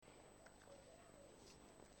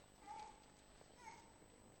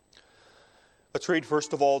Let's read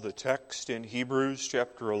first of all the text in Hebrews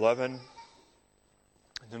chapter 11, and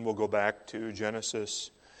then we'll go back to Genesis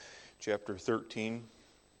chapter 13.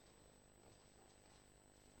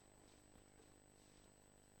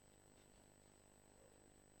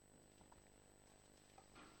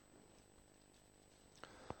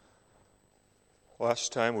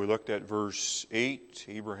 Last time we looked at verse 8,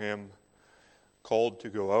 Abraham called to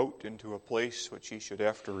go out into a place which he should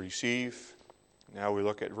have to receive. Now we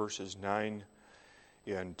look at verses 9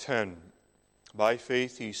 and 10. By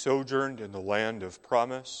faith he sojourned in the land of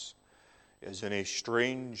promise, as in a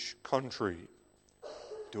strange country,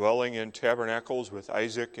 dwelling in tabernacles with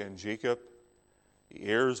Isaac and Jacob, the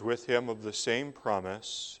heirs with him of the same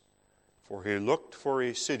promise, for he looked for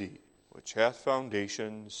a city which hath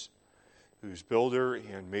foundations, whose builder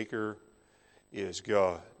and maker is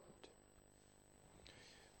God.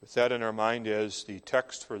 With that in our mind as the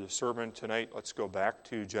text for the sermon tonight, let's go back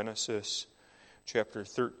to Genesis chapter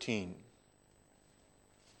 13.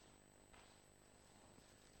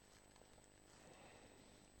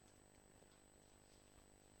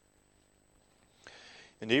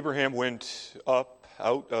 And Abraham went up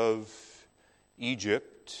out of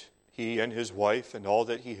Egypt, he and his wife and all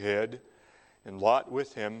that he had, and Lot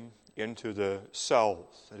with him, into the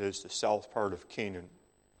south, that is the south part of Canaan.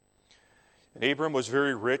 And Abram was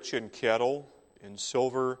very rich in cattle, in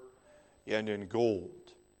silver, and in gold.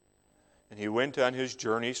 And he went on his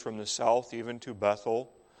journeys from the south even to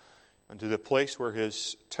Bethel, unto the place where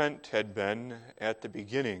his tent had been at the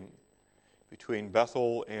beginning, between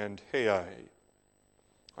Bethel and Hai,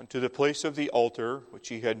 unto the place of the altar which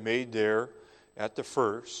he had made there at the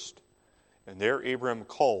first. And there Abram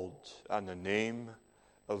called on the name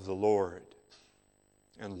of the Lord.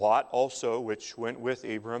 And Lot also, which went with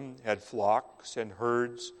Abram, had flocks and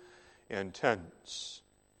herds and tents.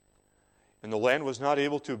 And the land was not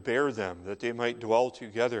able to bear them, that they might dwell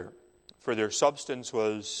together, for their substance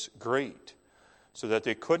was great, so that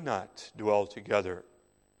they could not dwell together.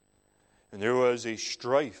 And there was a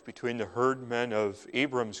strife between the herdmen of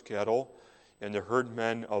Abram's cattle and the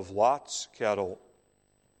herdmen of Lot's cattle.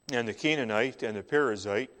 And the Canaanite and the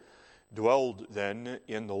Perizzite dwelled then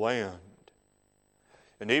in the land.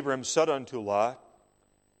 And Abram said unto Lot,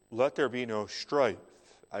 Let there be no strife,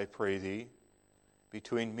 I pray thee,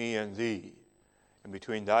 between me and thee, and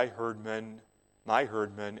between thy herdmen, my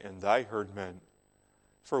herdmen, and thy herdmen,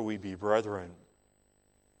 for we be brethren.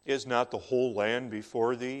 Is not the whole land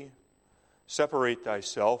before thee? Separate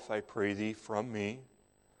thyself, I pray thee, from me.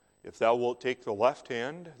 If thou wilt take the left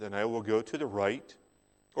hand, then I will go to the right,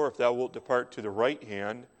 or if thou wilt depart to the right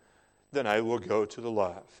hand, then I will go to the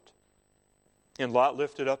left. And Lot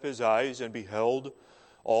lifted up his eyes and beheld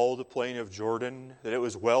all the plain of Jordan, that it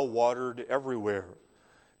was well watered everywhere,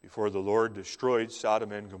 before the Lord destroyed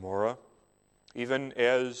Sodom and Gomorrah, even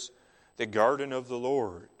as the garden of the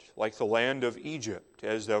Lord, like the land of Egypt,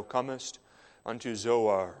 as thou comest unto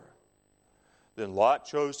Zoar. Then Lot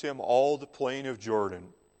chose him all the plain of Jordan,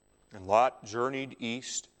 and Lot journeyed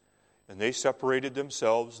east, and they separated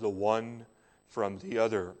themselves the one from the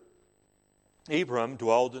other. Abram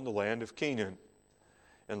dwelled in the land of Canaan,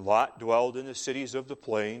 and Lot dwelled in the cities of the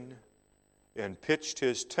plain, and pitched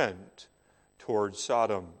his tent toward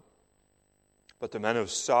Sodom. But the men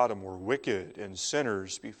of Sodom were wicked and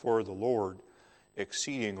sinners before the Lord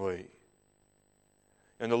exceedingly.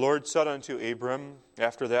 And the Lord said unto Abram,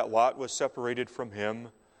 after that Lot was separated from him,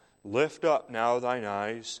 Lift up now thine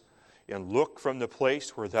eyes, and look from the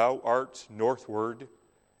place where thou art northward,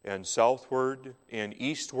 and southward, and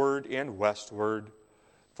eastward, and westward,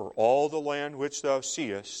 for all the land which thou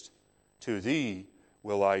seest, to thee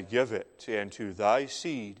will I give it, and to thy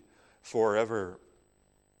seed forever.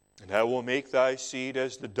 And I will make thy seed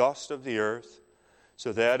as the dust of the earth,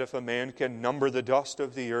 so that if a man can number the dust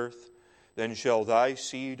of the earth, then shall thy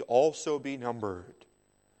seed also be numbered.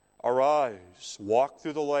 Arise, walk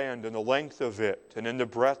through the land in the length of it, and in the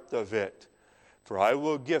breadth of it, for I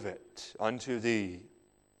will give it unto thee.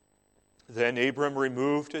 Then Abram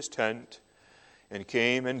removed his tent, and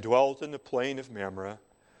came and dwelt in the plain of Mamre,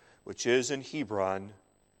 which is in Hebron,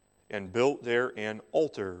 and built there an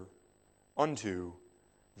altar unto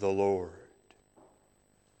the Lord.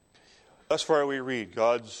 Thus far we read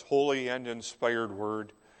God's holy and inspired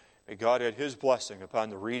word. May God add his blessing upon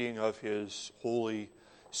the reading of his holy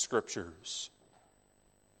scriptures.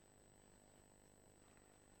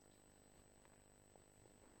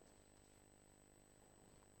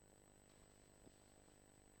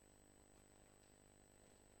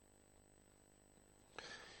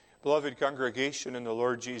 Beloved congregation in the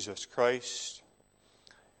Lord Jesus Christ,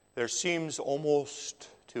 there seems almost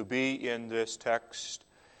to be in this text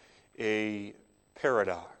a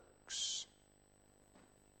paradox.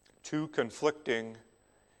 Two conflicting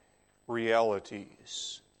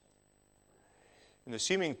realities. And the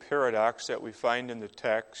seeming paradox that we find in the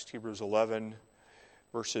text, Hebrews 11,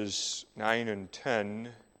 verses 9 and 10,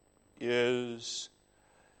 is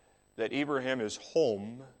that Abraham is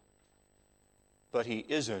home, but he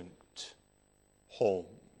isn't home.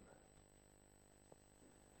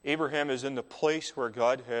 Abraham is in the place where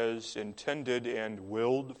God has intended and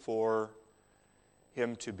willed for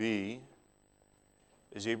him to be,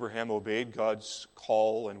 as Abraham obeyed God's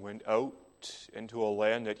call and went out into a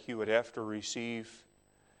land that he would have to receive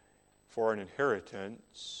for an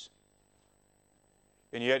inheritance.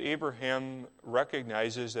 And yet Abraham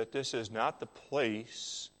recognizes that this is not the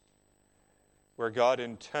place where God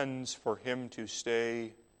intends for him to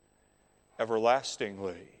stay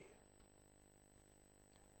everlastingly.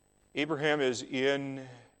 Abraham is in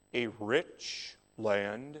a rich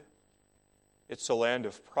land. It's a land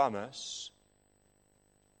of promise.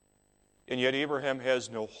 And yet Abraham has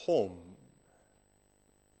no home,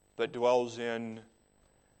 but dwells in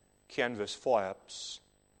canvas flaps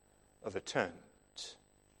of a tent.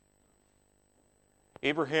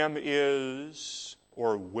 Abraham is,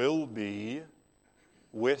 or will be,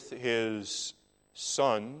 with his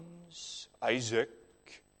sons, Isaac,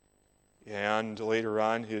 and later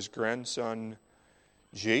on his grandson,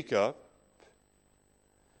 Jacob.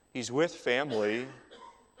 He's with family,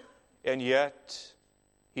 and yet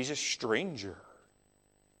he's a stranger.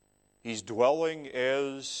 He's dwelling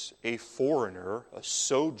as a foreigner, a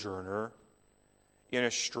sojourner, in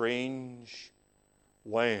a strange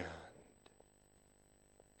land.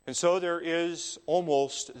 And so there is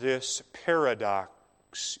almost this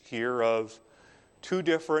paradox here of two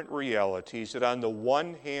different realities, that on the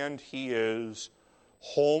one hand he is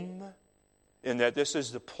home, in that this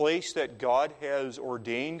is the place that God has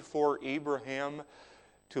ordained for Abraham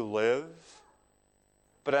to live.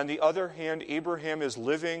 But on the other hand, Abraham is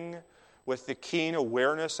living with the keen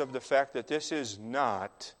awareness of the fact that this is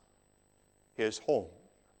not his home.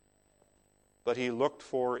 But he looked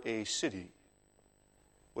for a city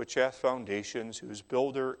which hath foundations, whose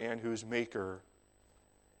builder and whose maker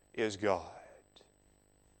is God.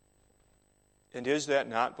 And is that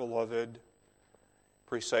not, beloved,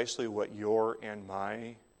 precisely what your and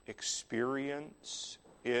my experience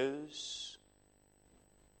is?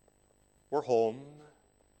 We're home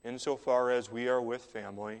insofar as we are with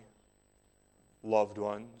family, loved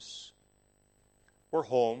ones. We're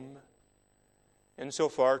home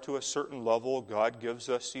insofar, to a certain level, God gives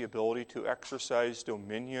us the ability to exercise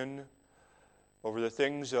dominion over the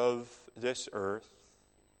things of this earth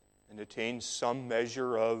and attain some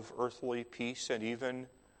measure of earthly peace and even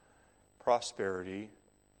prosperity.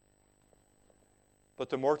 But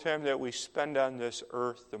the more time that we spend on this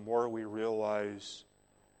earth, the more we realize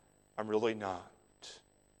I'm really not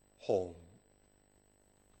home.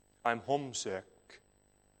 I'm homesick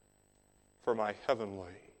for my heavenly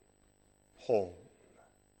home,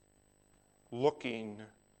 looking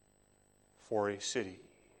for a city,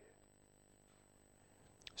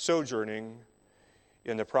 sojourning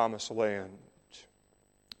in the promised land.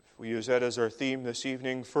 If we use that as our theme this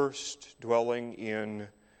evening, first, dwelling in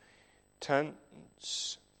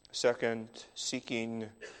tents, second, seeking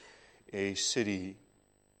a city.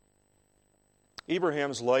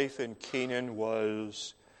 Abraham's life in Canaan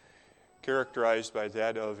was characterized by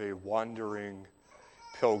that of a wandering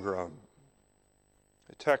pilgrim.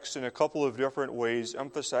 The text, in a couple of different ways,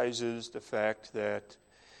 emphasizes the fact that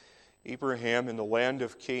Abraham in the land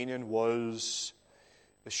of Canaan was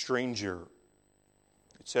a stranger.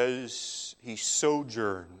 It says he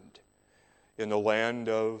sojourned in the land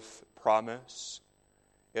of promise,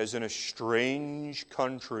 as in a strange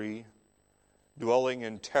country, dwelling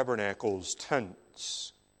in tabernacles,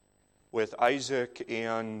 tents, with Isaac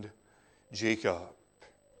and Jacob.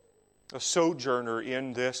 A sojourner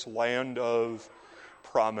in this land of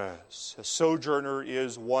promise. A sojourner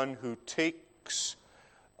is one who takes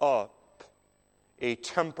up a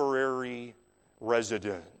temporary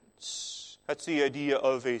residence. That's the idea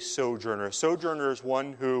of a sojourner. A sojourner is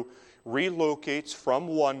one who relocates from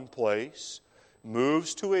one place,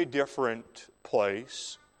 moves to a different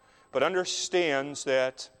place, but understands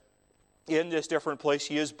that in this different place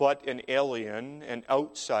he is but an alien, an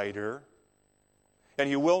outsider, and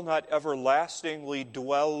he will not everlastingly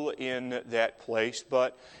dwell in that place,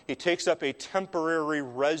 but he takes up a temporary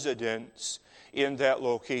residence in that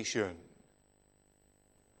location.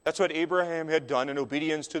 That's what Abraham had done in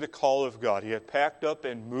obedience to the call of God. He had packed up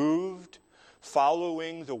and moved,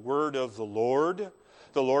 following the word of the Lord.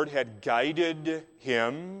 The Lord had guided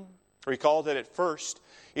him Recall that at first,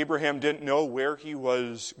 Abraham didn't know where he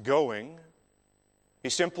was going. He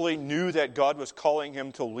simply knew that God was calling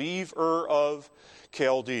him to leave Ur of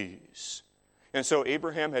Chaldees. And so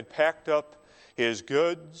Abraham had packed up his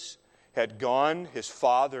goods, his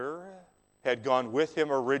father had gone with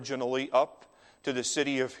him originally up to the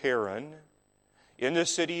city of Haran. In the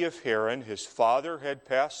city of Haran, his father had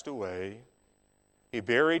passed away. He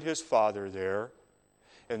buried his father there.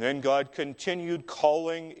 And then God continued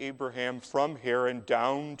calling Abraham from Haran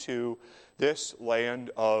down to this land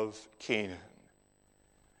of Canaan.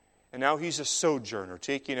 And now he's a sojourner,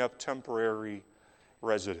 taking up temporary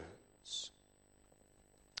residence.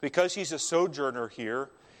 Because he's a sojourner here,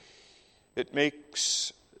 it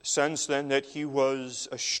makes sense then that he was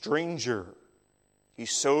a stranger. He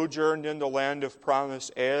sojourned in the land of promise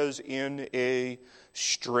as in a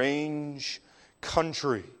strange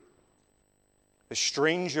country. A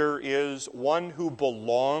stranger is one who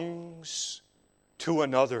belongs to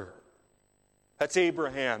another. That's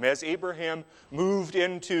Abraham. As Abraham moved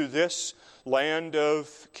into this land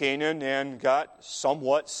of Canaan and got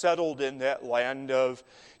somewhat settled in that land of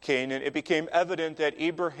Canaan, it became evident that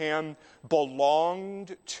Abraham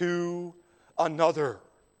belonged to another.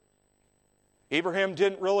 Abraham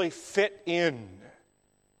didn't really fit in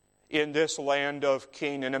this land of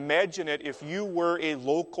Canaan. Imagine it if you were a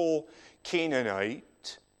local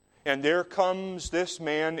Canaanite, and there comes this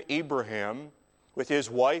man Abraham with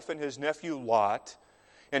his wife and his nephew Lot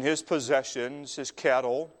and his possessions, his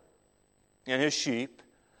cattle and his sheep,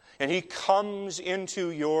 and he comes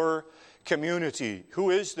into your community.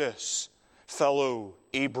 Who is this fellow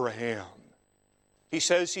Abraham? He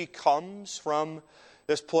says he comes from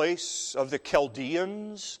this place of the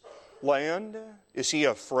Chaldeans' land. Is he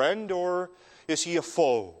a friend or is he a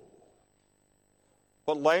foe?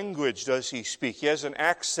 What language does he speak? He has an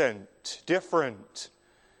accent different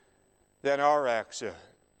than our accent.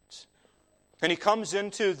 And he comes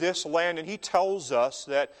into this land and he tells us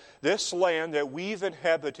that this land that we've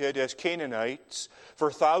inhabited as Canaanites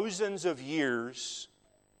for thousands of years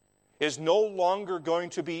is no longer going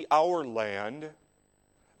to be our land,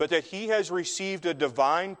 but that he has received a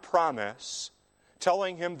divine promise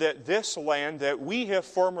telling him that this land that we have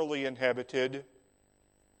formerly inhabited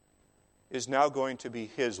is now going to be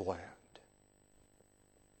his land.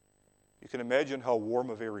 You can imagine how warm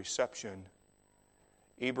of a reception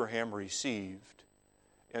Abraham received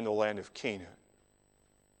in the land of Canaan.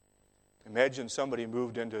 Imagine somebody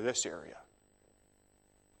moved into this area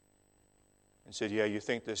and said, yeah, you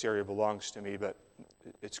think this area belongs to me, but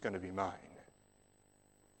it's going to be mine.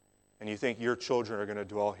 And you think your children are going to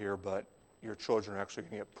dwell here, but your children are actually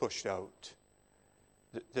going to get pushed out.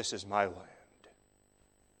 This is my land.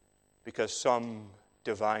 Because some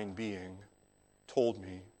divine being told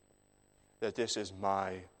me that this is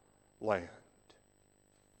my land.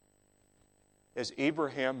 As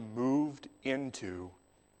Abraham moved into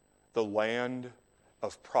the land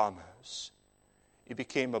of promise, it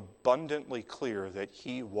became abundantly clear that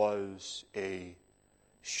he was a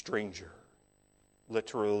stranger.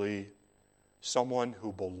 Literally, someone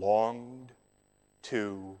who belonged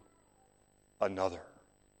to another.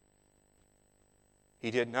 He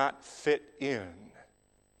did not fit in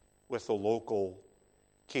with the local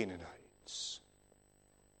Canaanites.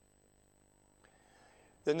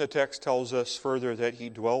 Then the text tells us further that he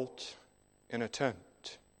dwelt in a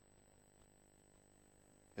tent.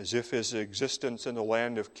 As if his existence in the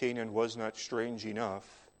land of Canaan was not strange enough,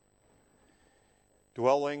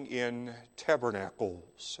 dwelling in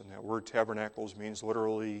tabernacles, and that word tabernacles means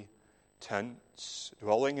literally tents,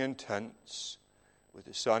 dwelling in tents with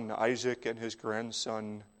his son Isaac and his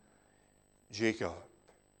grandson Jacob.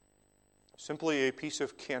 Simply a piece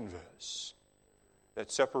of canvas that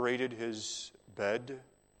separated his bed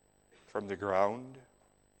from the ground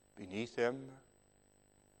beneath him.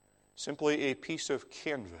 Simply a piece of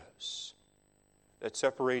canvas that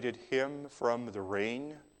separated him from the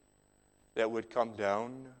rain that would come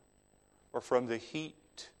down or from the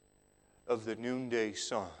heat of the noonday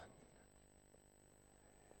sun.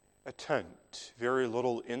 A tent, very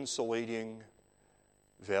little insulating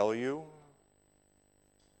value.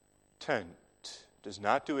 Tent does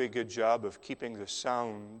not do a good job of keeping the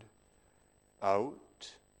sound out,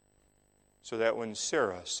 so that when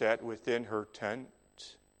Sarah sat within her tent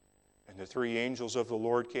and the three angels of the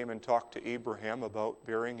Lord came and talked to Abraham about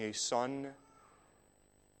bearing a son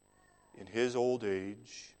in his old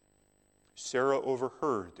age, Sarah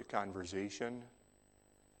overheard the conversation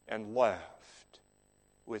and laughed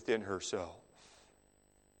within herself.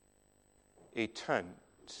 A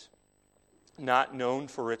tent, not known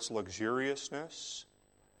for its luxuriousness,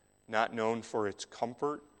 not known for its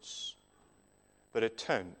comforts, but a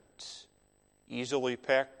tent easily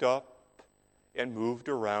packed up and moved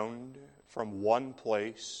around from one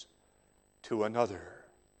place to another.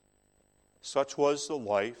 Such was the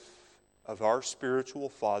life of our spiritual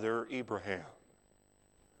father Abraham.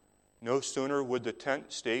 No sooner would the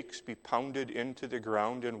tent stakes be pounded into the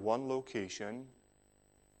ground in one location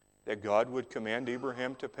that God would command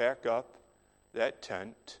Abraham to pack up that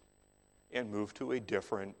tent and move to a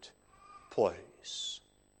different place.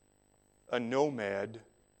 A nomad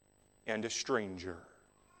and a stranger,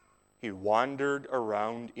 he wandered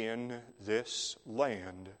around in this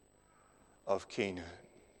land of Canaan.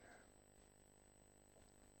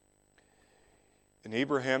 And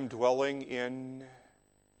Abraham, dwelling in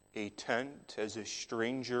a tent as a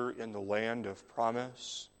stranger in the land of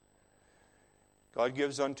promise, God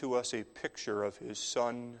gives unto us a picture of his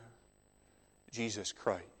Son, Jesus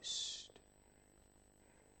Christ.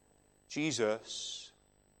 Jesus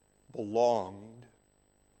belonged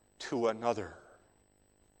to another.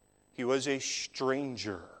 He was a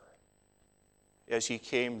stranger as he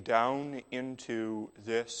came down into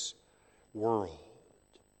this world.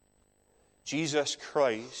 Jesus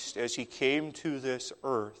Christ, as he came to this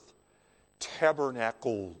earth,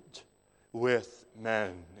 tabernacled with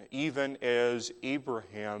men, even as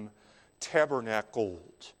Abraham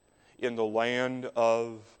tabernacled in the land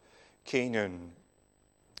of Canaan.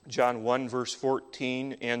 John 1 verse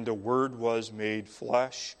 14, and the Word was made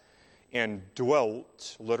flesh and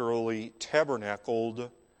dwelt, literally tabernacled,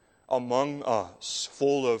 among us,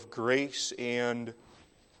 full of grace and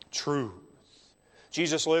truth.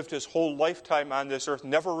 Jesus lived his whole lifetime on this earth,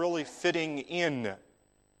 never really fitting in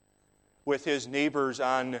with his neighbors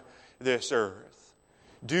on this earth,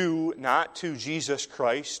 due not to Jesus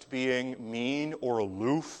Christ being mean or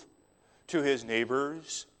aloof to his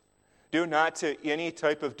neighbors, due not to any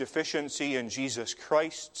type of deficiency in Jesus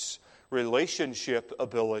Christ's relationship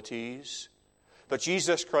abilities, but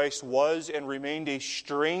Jesus Christ was and remained a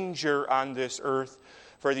stranger on this earth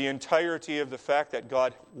for the entirety of the fact that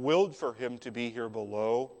God willed for him to be here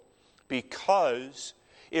below, because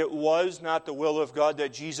it was not the will of God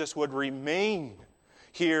that Jesus would remain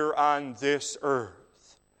here on this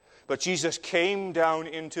earth. But Jesus came down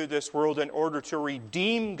into this world in order to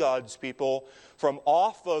redeem God's people from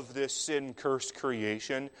off of this sin-cursed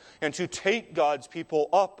creation and to take God's people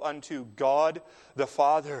up unto God the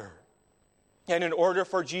Father. And in order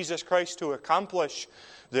for Jesus Christ to accomplish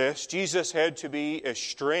this, Jesus had to be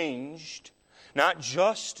estranged, not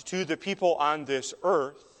just to the people on this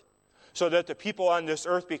earth, so that the people on this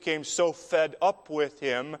earth became so fed up with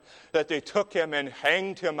him that they took him and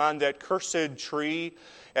hanged him on that cursed tree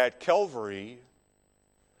at Calvary.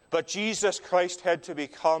 But Jesus Christ had to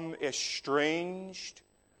become estranged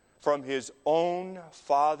from his own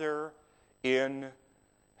Father in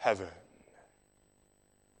heaven.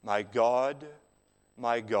 My God,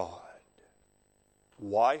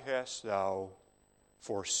 why hast thou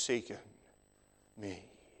forsaken me?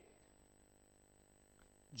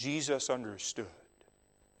 Jesus understood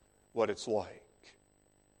what it's like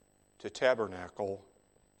to tabernacle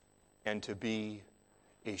and to be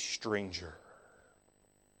a stranger.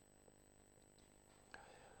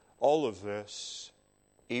 All of this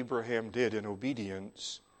Abraham did in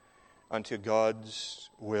obedience unto God's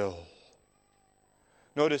will.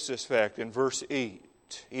 Notice this fact in verse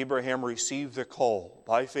 8. Abraham received the call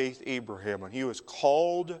by faith. Abraham, when he was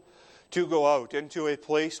called to go out into a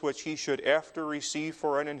place which he should after receive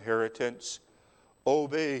for an inheritance,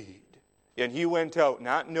 obeyed. And he went out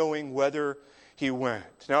not knowing whither he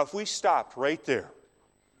went. Now, if we stopped right there,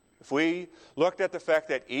 if we looked at the fact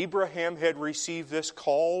that Abraham had received this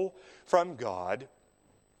call from God,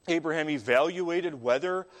 Abraham evaluated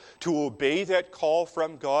whether to obey that call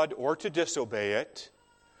from God or to disobey it.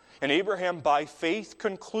 And Abraham, by faith,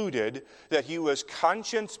 concluded that he was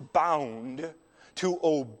conscience-bound to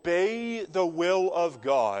obey the will of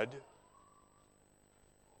God.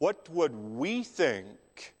 What would we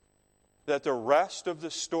think that the rest of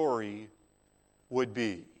the story would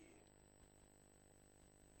be?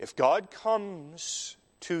 If God comes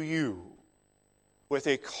to you with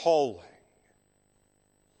a calling,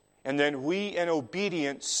 and then we in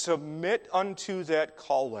obedience submit unto that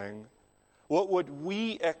calling, what would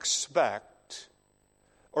we expect,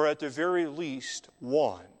 or at the very least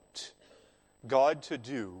want, God to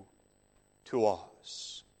do to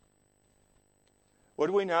us? Would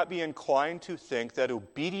we not be inclined to think that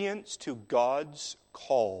obedience to God's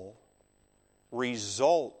call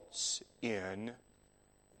results in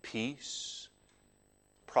peace,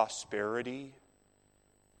 prosperity,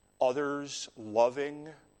 others loving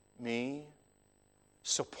me,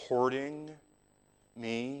 supporting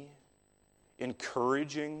me,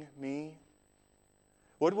 encouraging me?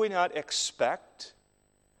 Would we not expect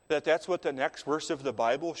that that's what the next verse of the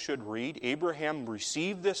Bible should read? Abraham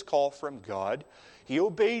received this call from God. He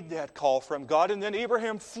obeyed that call from God, and then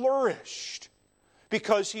Abraham flourished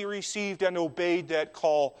because he received and obeyed that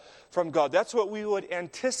call from God. That's what we would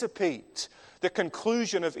anticipate the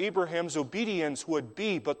conclusion of Abraham's obedience would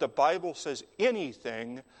be, but the Bible says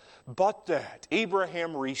anything but that.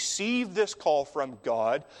 Abraham received this call from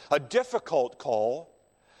God, a difficult call.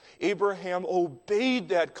 Abraham obeyed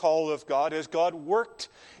that call of God as God worked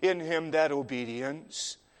in him that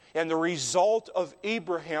obedience. And the result of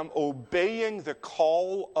Abraham obeying the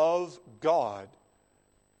call of God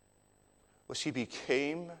was he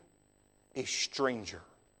became a stranger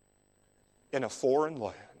in a foreign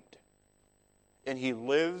land. And he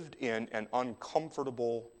lived in an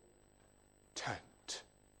uncomfortable tent.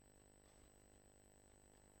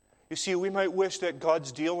 You see, we might wish that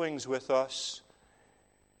God's dealings with us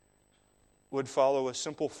would follow a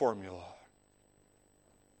simple formula.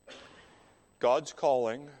 God's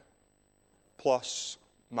calling plus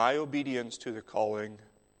my obedience to the calling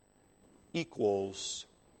equals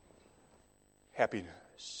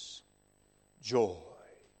happiness, joy,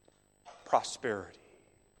 prosperity.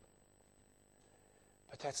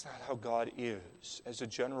 But that's not how God is, as a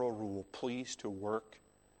general rule, pleased to work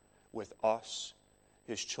with us,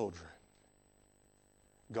 His children.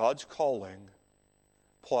 God's calling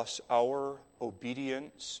plus our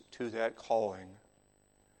obedience to that calling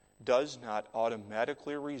does not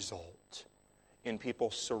automatically result in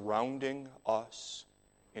people surrounding us,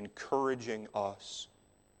 encouraging us,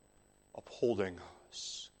 upholding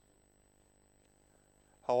us.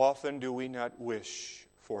 How often do we not wish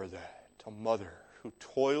for that? A mother who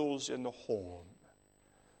toils in the home,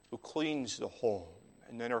 who cleans the home,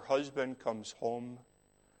 and then her husband comes home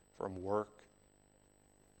from work,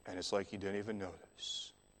 and it's like he didn't even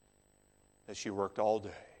notice that she worked all day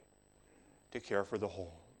to care for the home.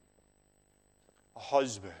 A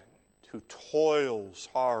husband who toils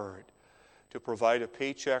hard to provide a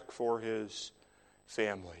paycheck for his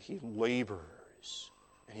family. He labors,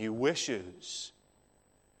 and he wishes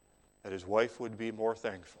that his wife would be more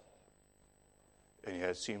thankful. And yet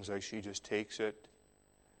it seems like she just takes it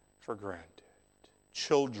for granted.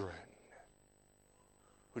 Children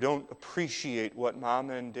who don't appreciate what mom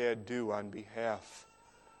and dad do on behalf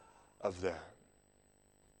of them.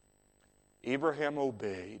 Abraham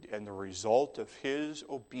obeyed, and the result of his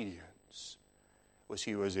obedience was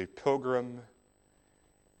he was a pilgrim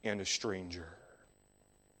and a stranger.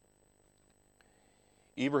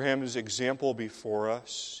 Abraham's example before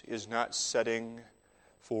us is not setting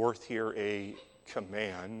forth here a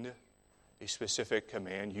command, a specific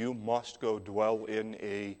command. You must go dwell in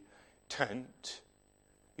a tent.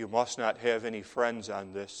 You must not have any friends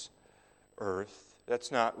on this earth.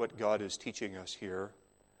 That's not what God is teaching us here.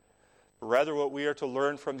 But rather, what we are to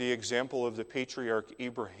learn from the example of the patriarch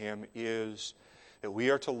Abraham is that we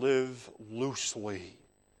are to live loosely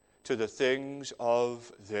to the things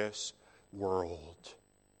of this world.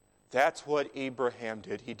 That's what Abraham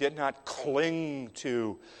did. He did not cling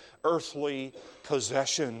to earthly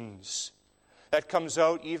possessions. That comes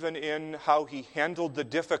out even in how he handled the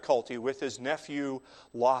difficulty with his nephew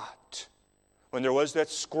Lot. When there was that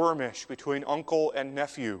skirmish between uncle and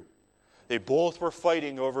nephew, they both were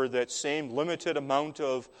fighting over that same limited amount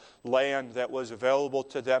of land that was available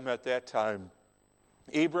to them at that time.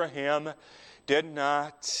 Abraham did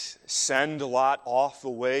not send Lot off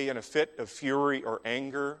away in a fit of fury or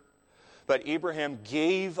anger, but Abraham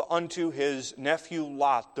gave unto his nephew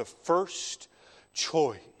Lot the first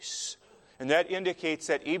choice. And that indicates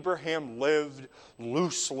that Abraham lived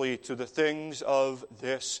loosely to the things of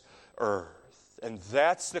this earth. And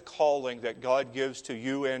that's the calling that God gives to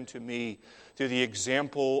you and to me through the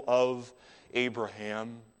example of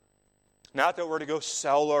Abraham. Not that we're to go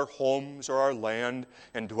sell our homes or our land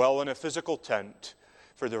and dwell in a physical tent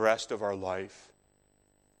for the rest of our life.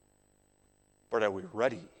 But are we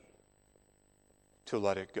ready to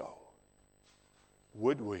let it go?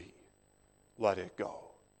 Would we let it go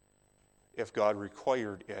if God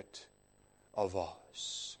required it of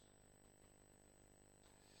us?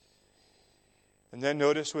 And then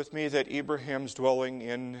notice with me that Abraham's dwelling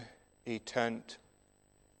in a tent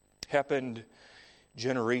happened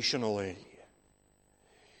generationally.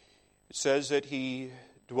 It says that he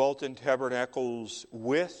dwelt in tabernacles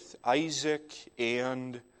with Isaac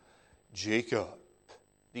and Jacob,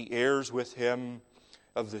 the heirs with him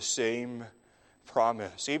of the same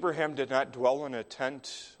promise. Abraham did not dwell in a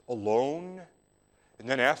tent alone, And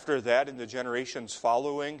then after that, in the generations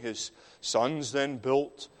following, his sons then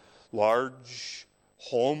built large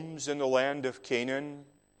homes in the land of Canaan.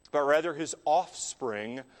 But rather his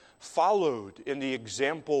offspring followed in the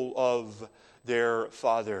example of their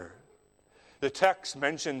father. The text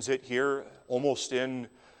mentions it here almost in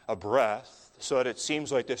a breath, so that it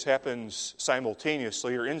seems like this happens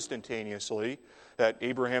simultaneously or instantaneously, that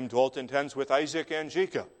Abraham dwelt in tents with Isaac and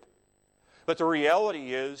Jacob. But the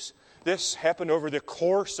reality is, this happened over the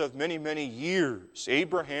course of many, many years.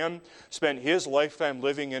 Abraham spent his lifetime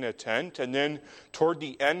living in a tent, and then toward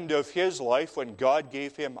the end of his life, when God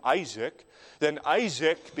gave him Isaac, then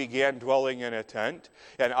Isaac began dwelling in a tent,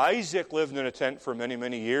 and Isaac lived in a tent for many,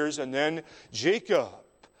 many years, and then Jacob,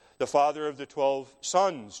 the father of the 12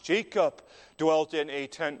 sons, Jacob dwelt in a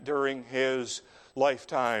tent during his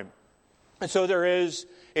lifetime. And so there is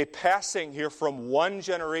a passing here from one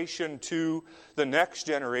generation to the next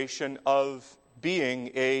generation of being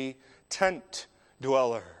a tent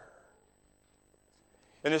dweller.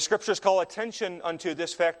 And the Scriptures call attention unto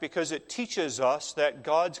this fact because it teaches us that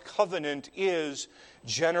God's covenant is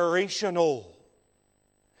generational.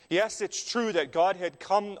 Yes, it's true that God had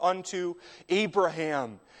come unto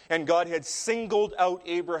Abraham, and God had singled out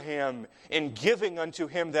Abraham in giving unto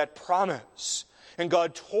him that promise. And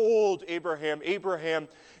God told Abraham, Abraham,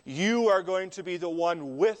 you are going to be the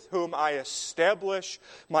one with whom I establish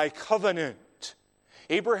my covenant.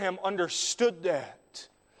 Abraham understood that.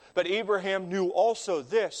 But Abraham knew also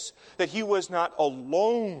this, that he was not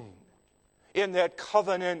alone in that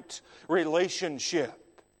covenant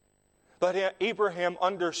relationship. But Abraham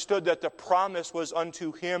understood that the promise was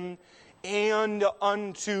unto him and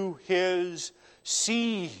unto his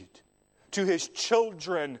seed, to his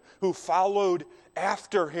children who followed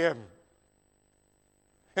after him.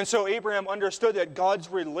 And so Abraham understood that God's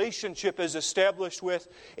relationship is established with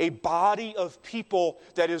a body of people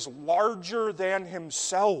that is larger than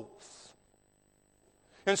himself.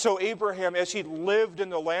 And so Abraham, as he lived in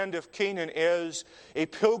the land of Canaan as a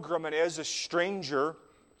pilgrim and as a stranger,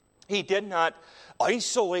 he did not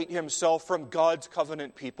isolate himself from God's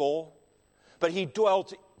covenant people, but he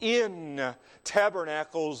dwelt in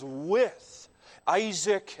tabernacles with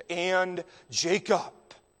Isaac and Jacob.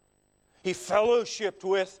 He fellowshiped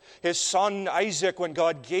with his son Isaac when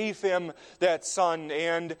God gave him that son,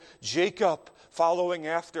 and Jacob following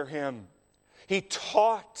after him. He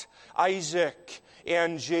taught Isaac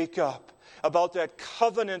and Jacob about that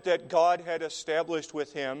covenant that God had established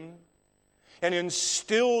with him, and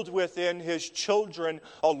instilled within his children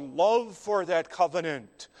a love for that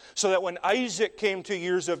covenant, so that when Isaac came to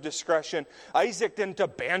years of discretion, Isaac didn't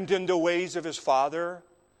abandon the ways of his father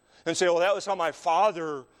and say, well, that was how my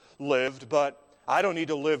father lived, but I don't need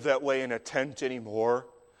to live that way in a tent anymore.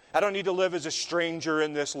 I don't need to live as a stranger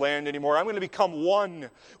in this land anymore. I'm going to become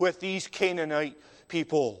one with these Canaanite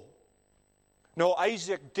people. No,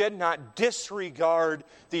 Isaac did not disregard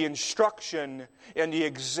the instruction and the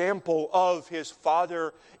example of his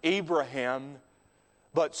father Abraham,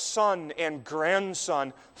 but son and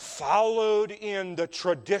grandson followed in the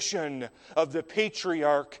tradition of the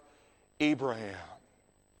patriarch Abraham.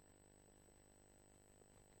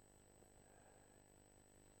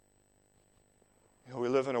 You know, we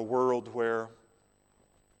live in a world where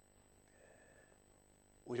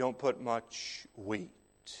we don't put much weight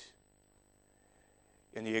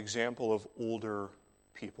in the example of older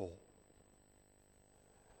people.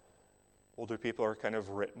 Older people are kind of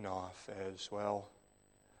written off as, well,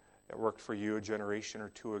 that worked for you a generation or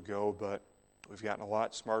two ago, but we've gotten a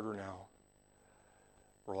lot smarter now.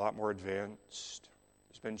 We're a lot more advanced.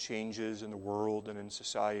 There's been changes in the world and in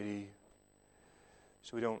society.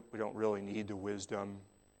 So we don't really need the wisdom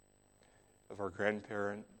of our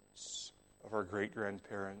grandparents, of our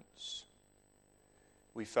great-grandparents.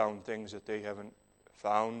 We found things that they haven't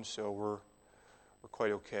found, so we're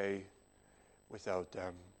quite okay without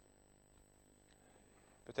them.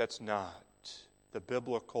 But that's not the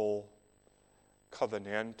biblical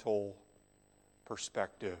covenantal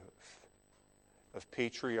perspective of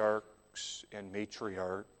patriarchs and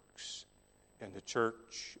matriarchs in the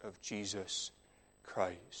church of Jesus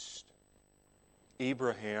Christ.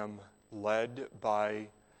 Abraham led by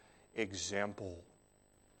example,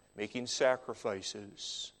 making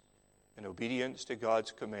sacrifices in obedience to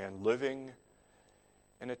God's command, living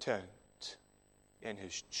in a tent, and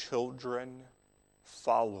his children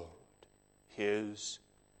followed his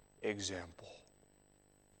example.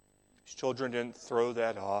 His children didn't throw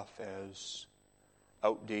that off as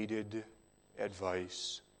outdated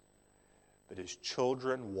advice, but his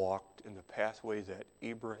children walked in the pathway that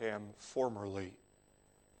Abraham formerly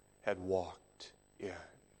had walked in.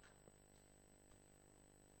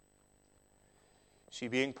 See,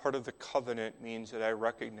 being part of the covenant means that I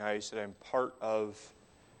recognize that I'm part of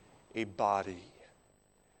a body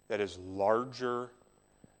that is larger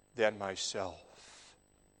than myself.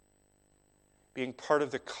 Being part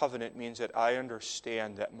of the covenant means that I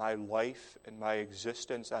understand that my life and my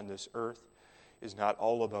existence on this earth is not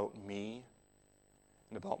all about me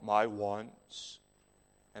and about my wants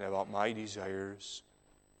and about my desires.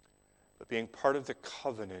 But being part of the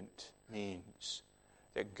covenant means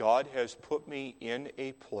that God has put me in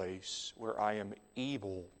a place where I am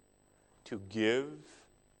able to give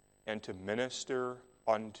and to minister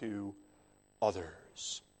unto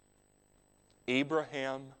others.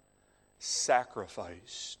 Abraham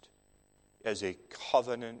sacrificed as a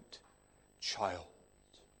covenant child.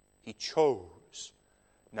 He chose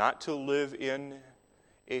not to live in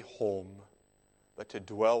a home, but to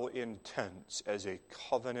dwell in tents as a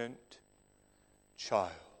covenant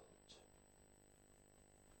child.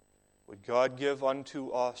 Would God give unto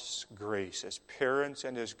us grace as parents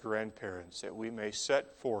and as grandparents that we may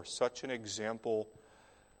set forth such an example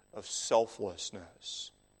of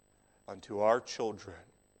selflessness unto our children,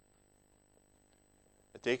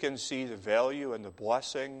 that they can see the value and the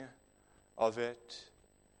blessing of it,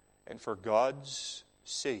 and for God's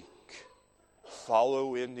sake,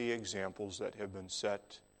 follow in the examples that have been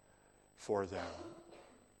set for them.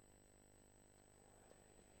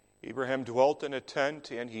 Abraham dwelt in a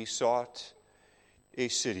tent, and he sought a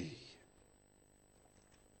city.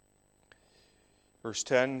 Verse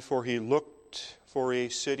 10, for he looked for a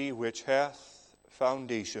city which hath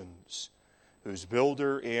foundations, whose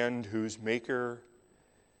builder and whose maker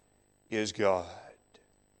is God.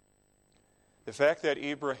 The fact that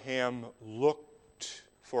Abraham looked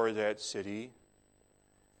for that city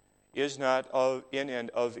is not in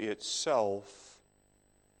and of itself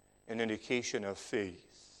an indication of faith.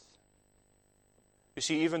 You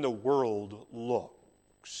see, even the world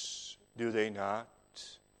looks, do they not?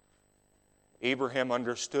 Abraham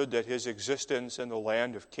understood that his existence in the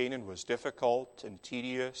land of Canaan was difficult and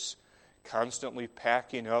tedious, constantly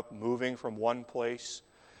packing up, moving from one place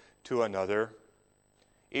to another.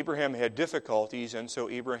 Abraham had difficulties, and so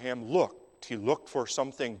Abraham looked. He looked for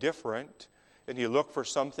something different, and he looked for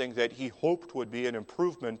something that he hoped would be an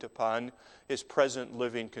improvement upon his present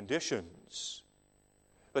living conditions.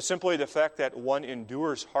 But simply the fact that one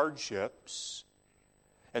endures hardships,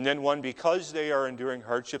 and then one, because they are enduring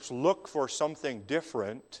hardships, look for something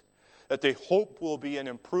different that they hope will be an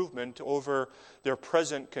improvement over their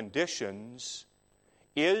present conditions,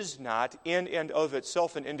 is not in and of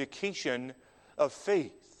itself an indication of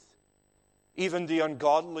faith. Even the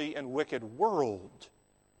ungodly and wicked world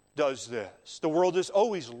does this. The world is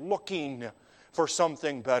always looking for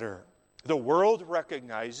something better. The world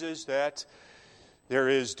recognizes that there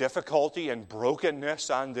is difficulty and brokenness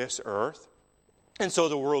on this earth. And so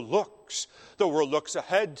the world looks. The world looks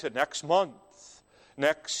ahead to next month,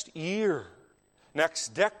 next year,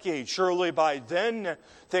 next decade. Surely by then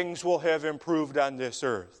things will have improved on this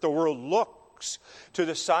earth. The world looks to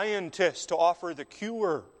the scientists to offer the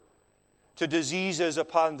cure to diseases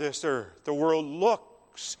upon this earth. The world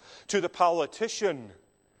looks to the politician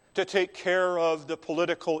to take care of the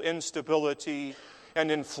political instability and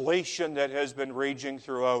inflation that has been raging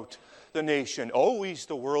throughout the nation. Always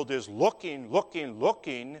the world is looking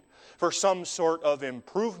for some sort of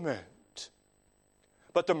improvement.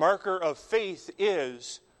 But the marker of faith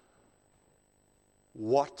is,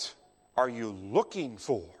 what are you looking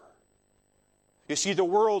for? You see, the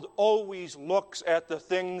world always looks at the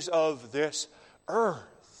things of this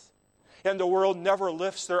earth. And the world never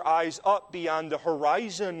lifts their eyes up beyond the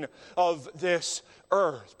horizon of this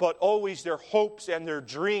earth, but always their hopes and their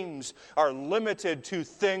dreams are limited to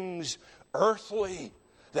things earthly.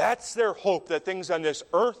 That's their hope, that things on this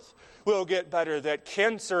earth will get better, that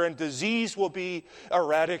cancer and disease will be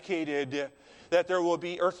eradicated, that there will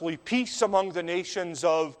be earthly peace among the nations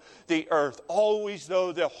of the earth. Always,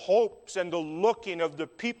 though, the hopes and the looking of the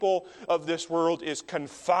people of this world is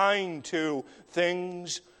confined to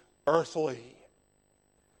things earthly.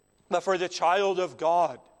 But for the child of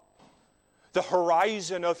God, the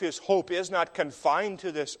horizon of his hope is not confined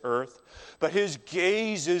to this earth, but his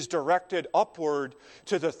gaze is directed upward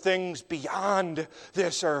to the things beyond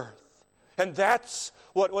this earth. And that's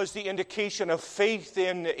what was the indication of faith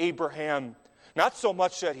in Abraham. Not so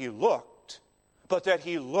much that he looked, but that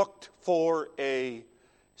he looked for a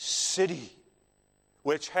city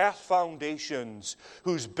which hath foundations,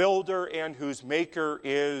 whose builder and whose maker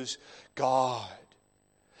is God.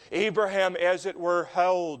 Abraham, as it were,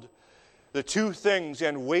 held the two things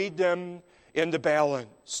and weighed them in the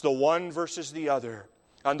balance, the one versus the other.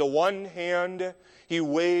 On the one hand, he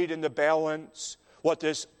weighed in the balance what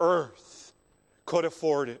this earth could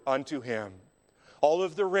afford unto him. All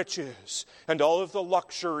of the riches and all of the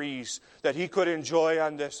luxuries that he could enjoy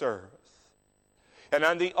on this earth. And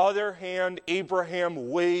on the other hand,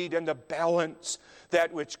 Abraham weighed in the balance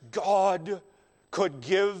that which God could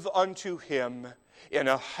give unto him in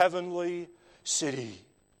a heavenly city.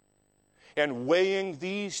 And weighing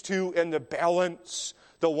these two in the balance,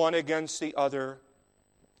 the one against the other,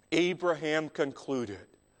 Abraham concluded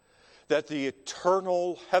that the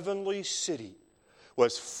eternal heavenly city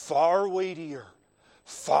was far weightier,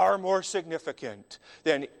 far more significant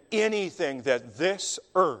than anything that this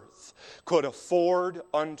earth could afford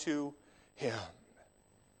unto him.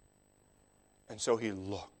 And so he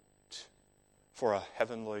looked for a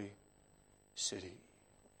heavenly city.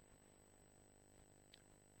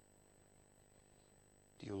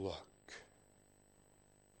 Do you look?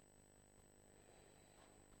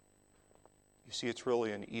 You see, it's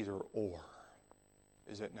really an either or,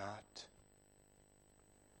 is it not?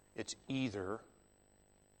 It's either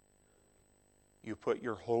you put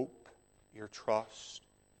your hope, your trust,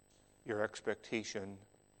 your expectation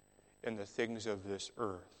in the things of this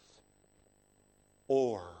earth,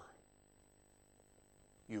 or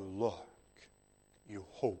you look, you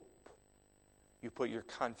hope, you put your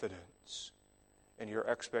confidence and your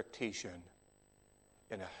expectation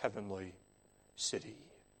in a heavenly city.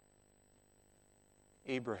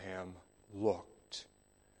 Abraham looked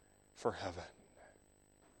for heaven.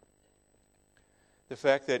 The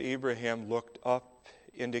fact that Abraham looked up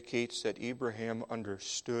indicates that Abraham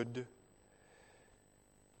understood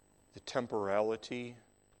the temporality,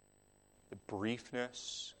 the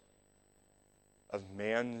briefness of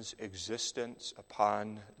man's existence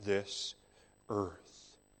upon this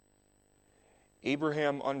earth.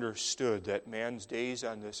 Abraham understood that man's days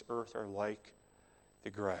on this earth are like the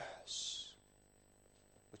grass,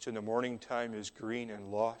 which in the morning time is green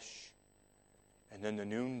and lush, and then the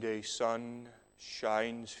noonday sun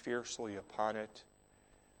shines fiercely upon it,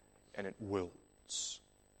 and it wilts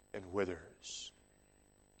and withers.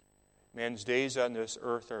 Man's days on this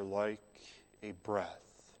earth are like a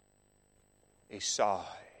breath, a sigh,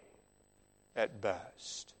 at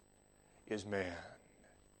best, is man.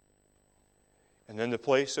 And then the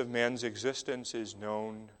place of man's existence is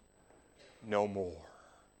known no more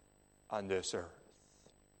on this earth.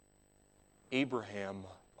 Abraham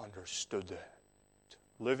understood that,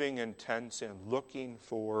 living in tents and looking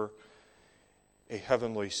for a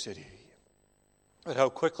heavenly city. But how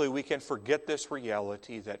quickly we can forget this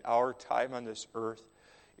reality that our time on this earth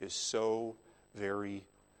is so very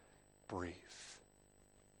brief.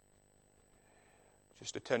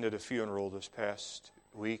 Just attended a funeral this past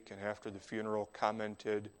week, and after the funeral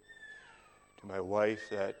commented to my wife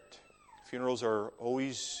that funerals are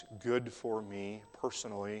always good for me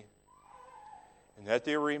personally, and that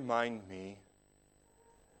they remind me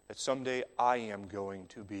that someday I am going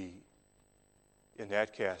to be in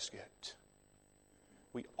that casket.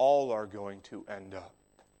 We all are going to end up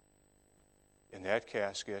in that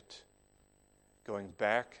casket, going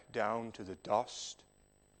back down to the dust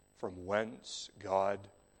from whence God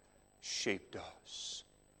shaped us.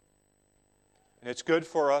 And it's good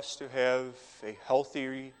for us to have a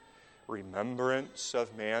healthy remembrance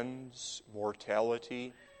of man's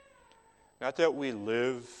mortality. Not that we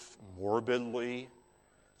live morbidly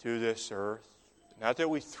through this earth. Not that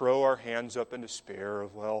we throw our hands up in despair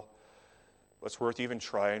of, well, what's worth even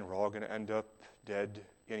trying? We're all going to end up dead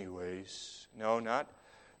anyways. No,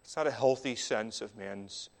 it's not a healthy sense of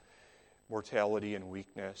man's mortality and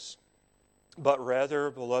weakness. But rather,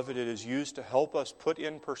 beloved, it is used to help us put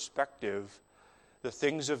in perspective the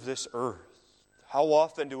things of this earth. How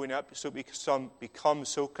often do we not become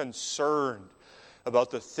so concerned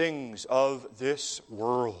about the things of this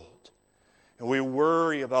world? And we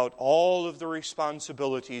worry about all of the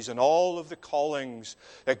responsibilities and all of the callings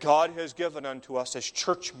that God has given unto us as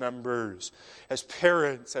church members, as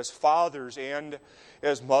parents, as fathers, and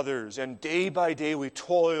as mothers. And day by day we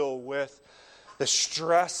toil with the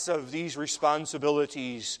stress of these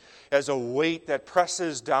responsibilities as a weight that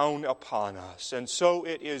presses down upon us. And so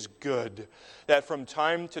it is good that from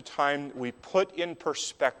time to time we put in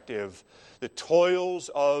perspective the toils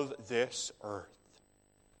of this earth.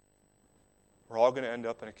 We're all going to end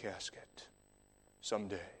up in a casket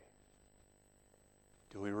someday.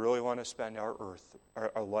 Do we really want to spend our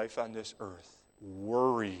life on this earth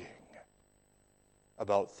worrying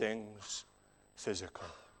about things physical?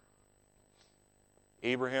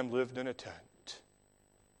 Abraham lived in a tent,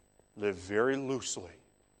 lived very loosely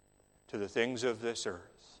to the things of this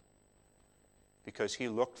earth, because he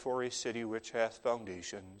looked for a city which hath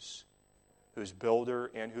foundations, whose builder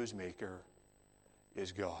and whose maker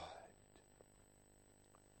is God.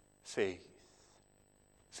 Faith.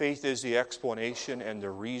 Faith is the explanation and the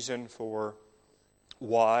reason for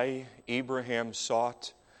why Abraham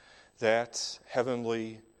sought that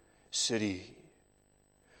heavenly city.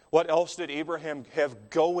 What else did Abraham have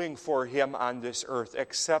going for him on this earth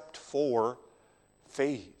except for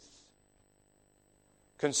faith?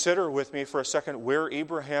 Consider with me for a second where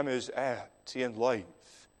Abraham is at in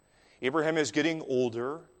life. Abraham is getting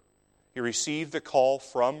older. He received the call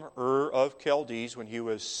from Ur of Chaldees when he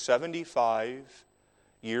was 75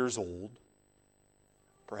 years old.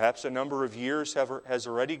 Perhaps a number of years has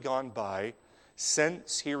already gone by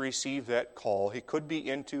since he received that call. He could be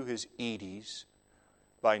into his 80s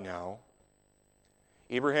by now.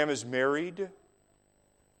 Abraham is married,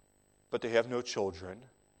 but they have no children.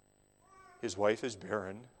 His wife is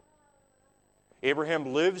barren.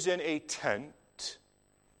 Abraham lives in a tent.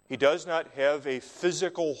 He does not have a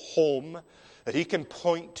physical home that he can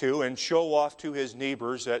point to and show off to his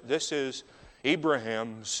neighbors that this is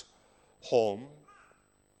Abraham's home.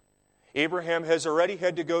 Abraham has already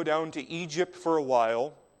had to go down to Egypt for a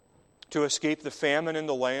while to escape the famine in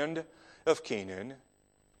the land of Canaan.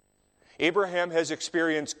 Abraham has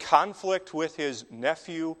experienced conflict with his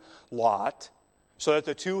nephew Lot, so that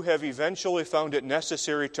the two have eventually found it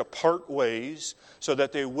necessary to part ways so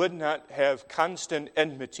that they would not have constant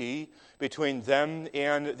enmity between them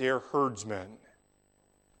and their herdsmen.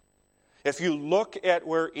 If you look at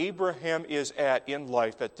where Abraham is at in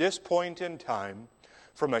life at this point in time,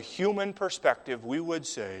 from a human perspective, we would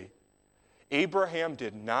say Abraham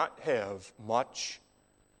did not have much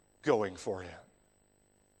going for him.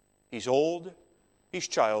 He's old, he's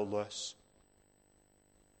childless,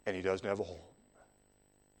 and he doesn't have a home.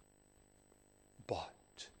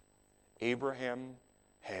 But Abraham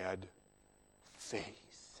had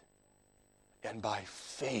faith. And by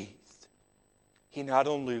faith, he not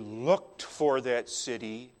only looked for that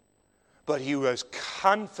city, but he was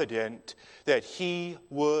confident that he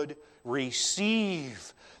would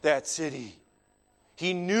receive that city.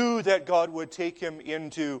 He knew that God would take him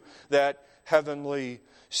into that heavenly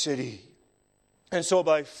city. And so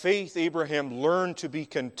by faith, Abraham learned to be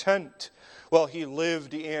content while he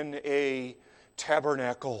lived in a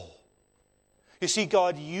tabernacle. You see,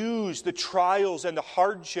 God used the trials and the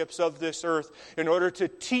hardships of this earth in order to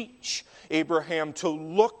teach Abraham to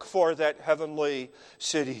look for that heavenly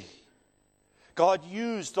city. God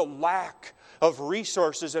used the lack of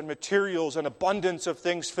resources and materials and abundance of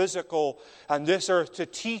things physical on this earth to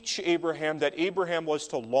teach Abraham that Abraham was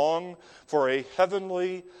to long for a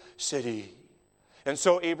heavenly city. And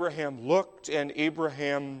so Abraham looked and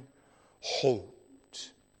Abraham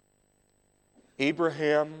hoped.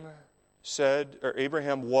 Abraham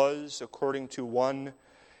was, according to one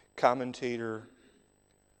commentator,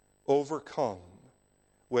 overcome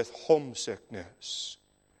with homesickness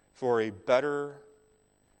for a better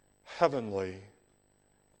heavenly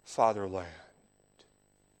fatherland.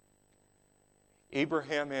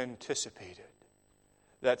 Abraham anticipated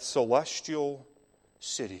that celestial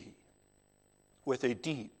city with a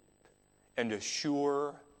deep and a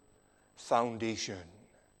sure foundation,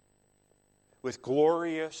 with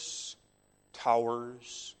glorious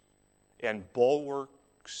towers and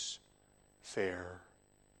bulwarks fair,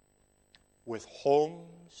 with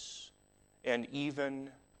homes and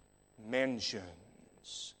even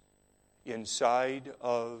mansions inside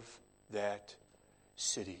of that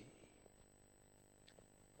city.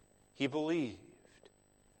 He believed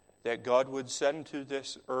that God would send to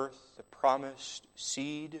this earth the promised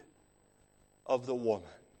seed of the woman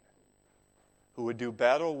who would do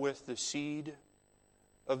battle with the seed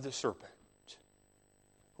of the serpent,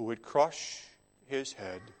 who would crush his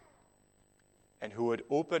head, and who would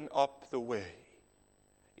open up the way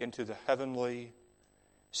into the heavenly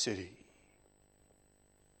city.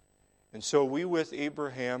 And so we with the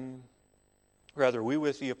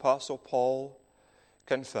Apostle Paul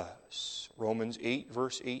confess, Romans 8,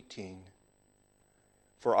 verse 18,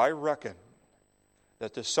 "For I reckon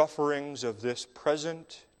that the sufferings of this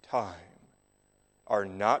present time are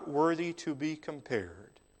not worthy to be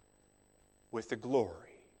compared with the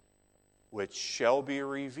glory which shall be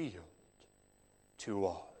revealed to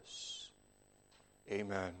us."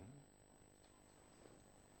 Amen.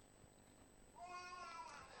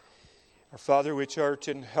 Our Father which art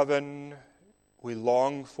in heaven, we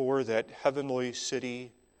long for that heavenly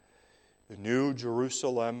city, the New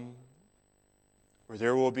Jerusalem, where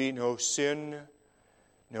there will be no sin,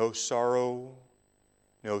 no sorrow,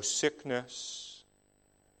 no sickness,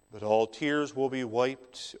 but all tears will be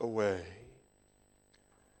wiped away.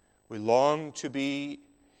 We long to be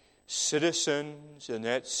citizens in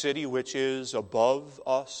that city which is above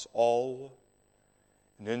us all,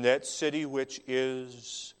 and in that city which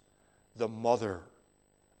is the mother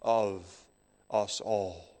of us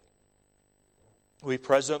all. We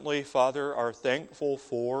presently, Father, are thankful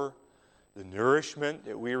for the nourishment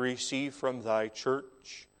that we receive from Thy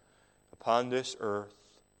church upon this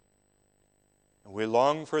earth. And we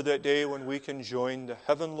long for that day when we can join the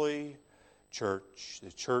heavenly church,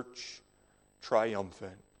 the church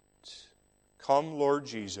triumphant. Come, Lord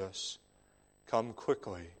Jesus, come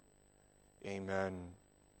quickly. Amen.